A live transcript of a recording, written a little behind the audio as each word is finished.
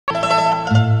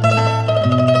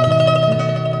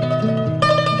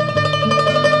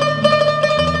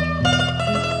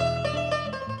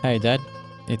Dad,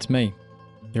 it's me,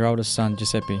 your oldest son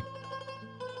Giuseppe.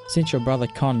 Since your brother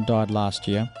Con died last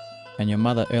year, and your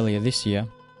mother earlier this year,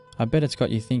 I bet it's got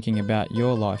you thinking about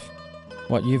your life,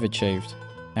 what you've achieved,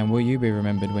 and will you be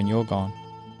remembered when you're gone?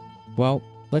 Well,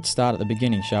 let's start at the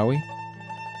beginning, shall we?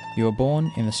 You were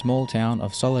born in the small town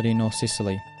of Solarino,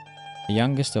 Sicily, the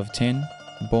youngest of 10,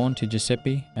 born to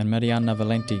Giuseppe and Mariana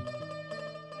Valenti.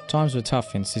 Times were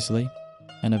tough in Sicily,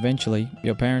 and eventually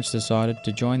your parents decided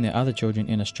to join their other children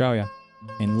in Australia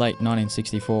in late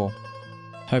 1964,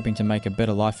 hoping to make a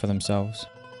better life for themselves.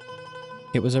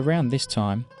 It was around this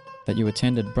time that you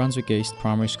attended Brunswick East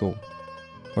Primary School,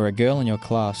 where a girl in your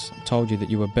class told you that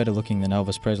you were better looking than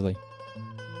Elvis Presley.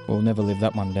 We'll never live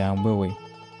that one down, will we?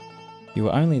 You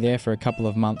were only there for a couple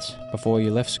of months before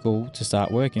you left school to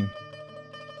start working.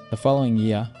 The following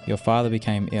year, your father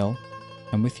became ill,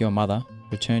 and with your mother,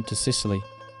 returned to Sicily,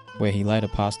 where he later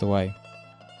passed away.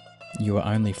 You were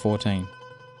only 14.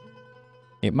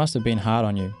 It must have been hard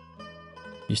on you.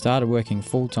 You started working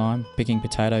full-time, picking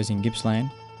potatoes in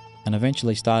Gippsland, and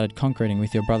eventually started concreting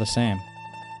with your brother Sam.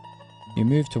 You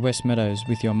moved to West Meadows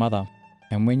with your mother,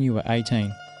 and when you were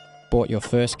 18, bought your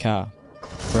first car,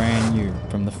 brand new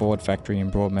from the Ford factory in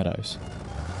Broadmeadows.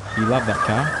 You loved that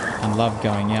car and loved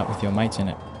going out with your mates in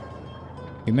it.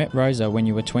 You met Rosa when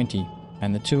you were 20,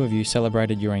 and the two of you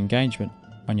celebrated your engagement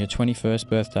on your 21st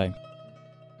birthday.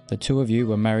 The two of you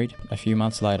were married a few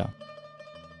months later.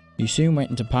 You soon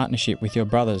went into partnership with your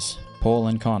brothers, Paul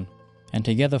and Con, and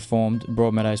together formed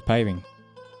Broadmeadows Paving,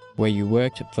 where you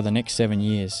worked for the next 7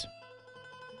 years.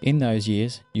 In those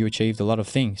years, you achieved a lot of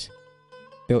things.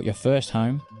 Built your first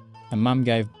home, and Mum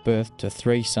gave birth to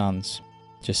 3 sons,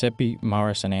 Giuseppe,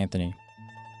 Maurice and Anthony.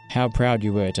 How proud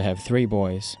you were to have 3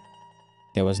 boys.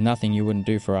 There was nothing you wouldn't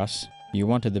do for us. You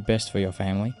wanted the best for your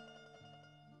family.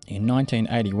 In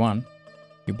 1981,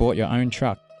 you bought your own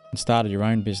truck and started your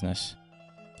own business.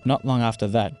 Not long after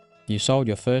that, you sold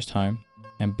your first home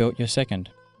and built your second,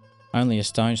 only a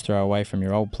stone's throw away from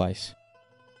your old place.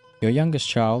 Your youngest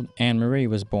child, Anne-Marie,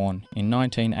 was born in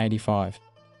 1985.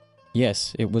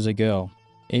 Yes, it was a girl,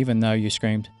 even though you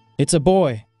screamed, "It's a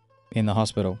boy!" in the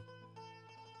hospital.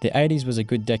 The 80s was a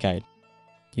good decade.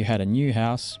 You had a new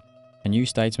house, a new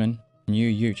statesman, a new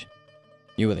ute.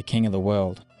 You were the king of the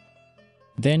world.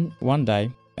 Then, one day,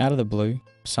 out of the blue,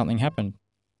 something happened.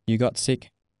 You got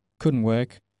sick, couldn't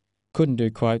work, couldn't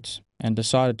do quotes, and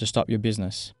decided to stop your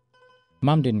business.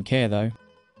 Mum didn't care though.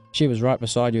 She was right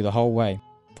beside you the whole way,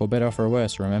 for better or for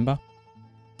worse, remember?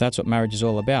 That's what marriage is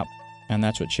all about, and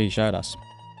that's what she showed us.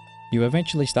 You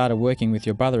eventually started working with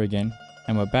your brother again,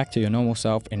 and were back to your normal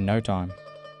self in no time.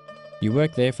 You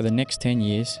worked there for the next 10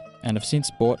 years, and have since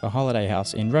bought a holiday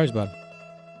house in Rosebud.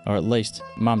 Or at least,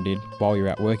 Mum did while you were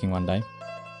out working one day.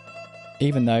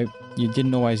 Even though you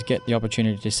didn't always get the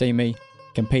opportunity to see me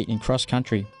compete in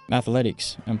cross-country,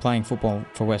 athletics and playing football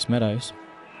for West Meadows,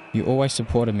 you always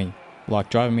supported me,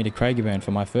 like driving me to Craigieburn for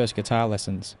my first guitar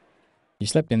lessons. You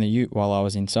slept in the ute while I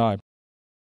was inside.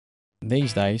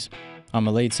 These days, I'm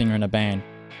a lead singer in a band,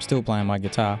 still playing my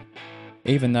guitar.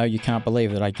 Even though you can't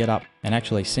believe that I get up and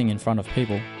actually sing in front of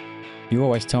people, you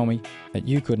always tell me that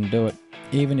you couldn't do it,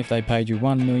 even if they paid you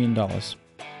 $1 million.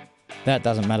 That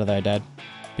doesn't matter though, Dad,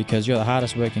 because you're the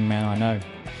hardest working man I know.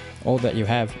 All that you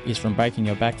have is from breaking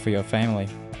your back for your family.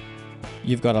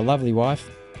 You've got a lovely wife,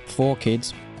 4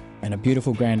 kids, and a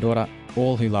beautiful granddaughter,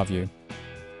 all who love you.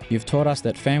 You've taught us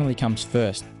that family comes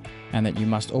first, and that you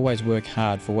must always work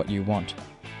hard for what you want.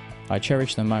 I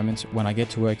cherish the moments when I get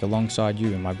to work alongside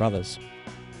you and my brothers.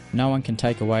 No one can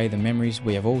take away the memories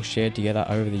we have all shared together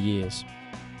over the years.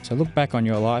 So look back on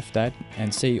your life, Dad,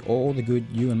 and see all the good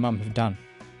you and Mum have done,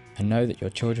 and know that your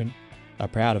children are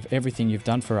proud of everything you've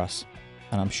done for us,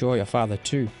 and I'm sure your father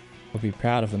too will be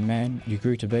proud of the man you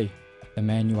grew to be, the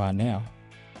man you are now,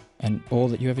 and all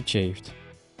that you have achieved.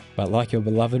 But like your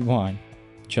beloved wine,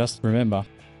 just remember,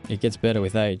 it gets better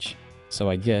with age, so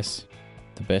I guess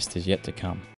the best is yet to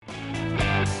come.